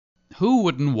Who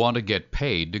wouldn't want to get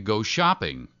paid to go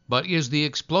shopping? But is the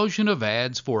explosion of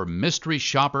ads for mystery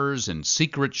shoppers and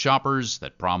secret shoppers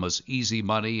that promise easy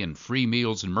money and free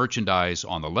meals and merchandise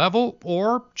on the level,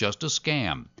 or just a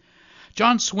scam?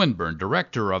 John Swinburne,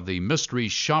 director of the Mystery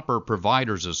Shopper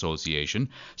Providers Association,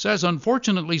 says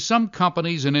unfortunately some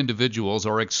companies and individuals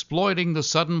are exploiting the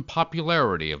sudden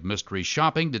popularity of mystery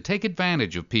shopping to take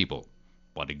advantage of people.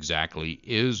 What exactly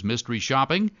is mystery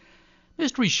shopping?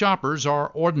 Mystery shoppers are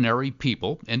ordinary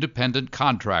people, independent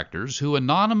contractors, who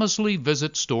anonymously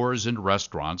visit stores and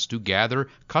restaurants to gather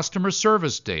customer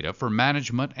service data for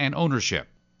management and ownership.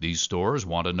 These stores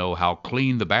want to know how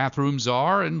clean the bathrooms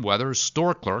are and whether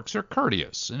store clerks are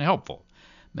courteous and helpful.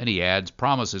 Many ads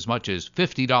promise as much as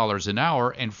 $50 an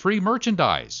hour and free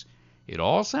merchandise. It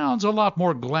all sounds a lot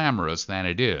more glamorous than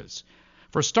it is.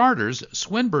 For starters,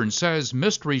 Swinburne says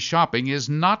mystery shopping is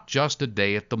not just a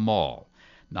day at the mall.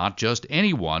 Not just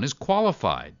anyone is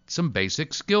qualified. Some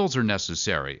basic skills are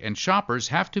necessary, and shoppers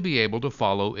have to be able to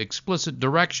follow explicit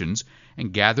directions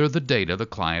and gather the data the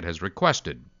client has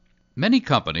requested. Many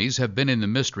companies have been in the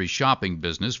mystery shopping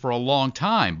business for a long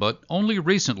time, but only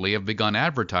recently have begun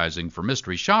advertising for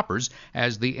mystery shoppers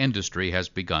as the industry has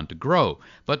begun to grow.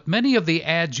 But many of the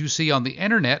ads you see on the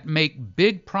internet make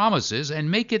big promises and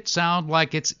make it sound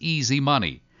like it's easy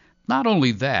money. Not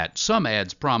only that, some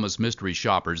ads promise mystery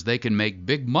shoppers they can make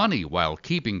big money while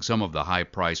keeping some of the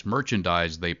high-priced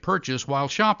merchandise they purchase while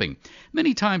shopping.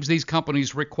 Many times these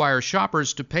companies require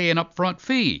shoppers to pay an upfront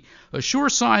fee, a sure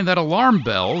sign that alarm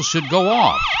bells should go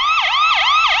off.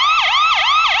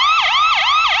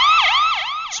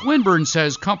 Swinburne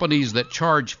says companies that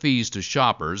charge fees to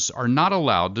shoppers are not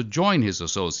allowed to join his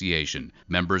association.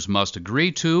 Members must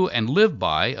agree to and live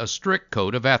by a strict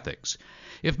code of ethics.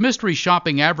 If mystery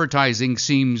shopping advertising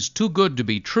seems too good to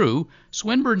be true,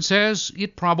 Swinburne says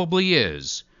it probably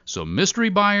is. So mystery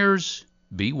buyers,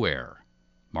 beware.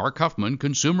 Mark Huffman,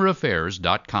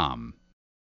 ConsumerAffairs.com.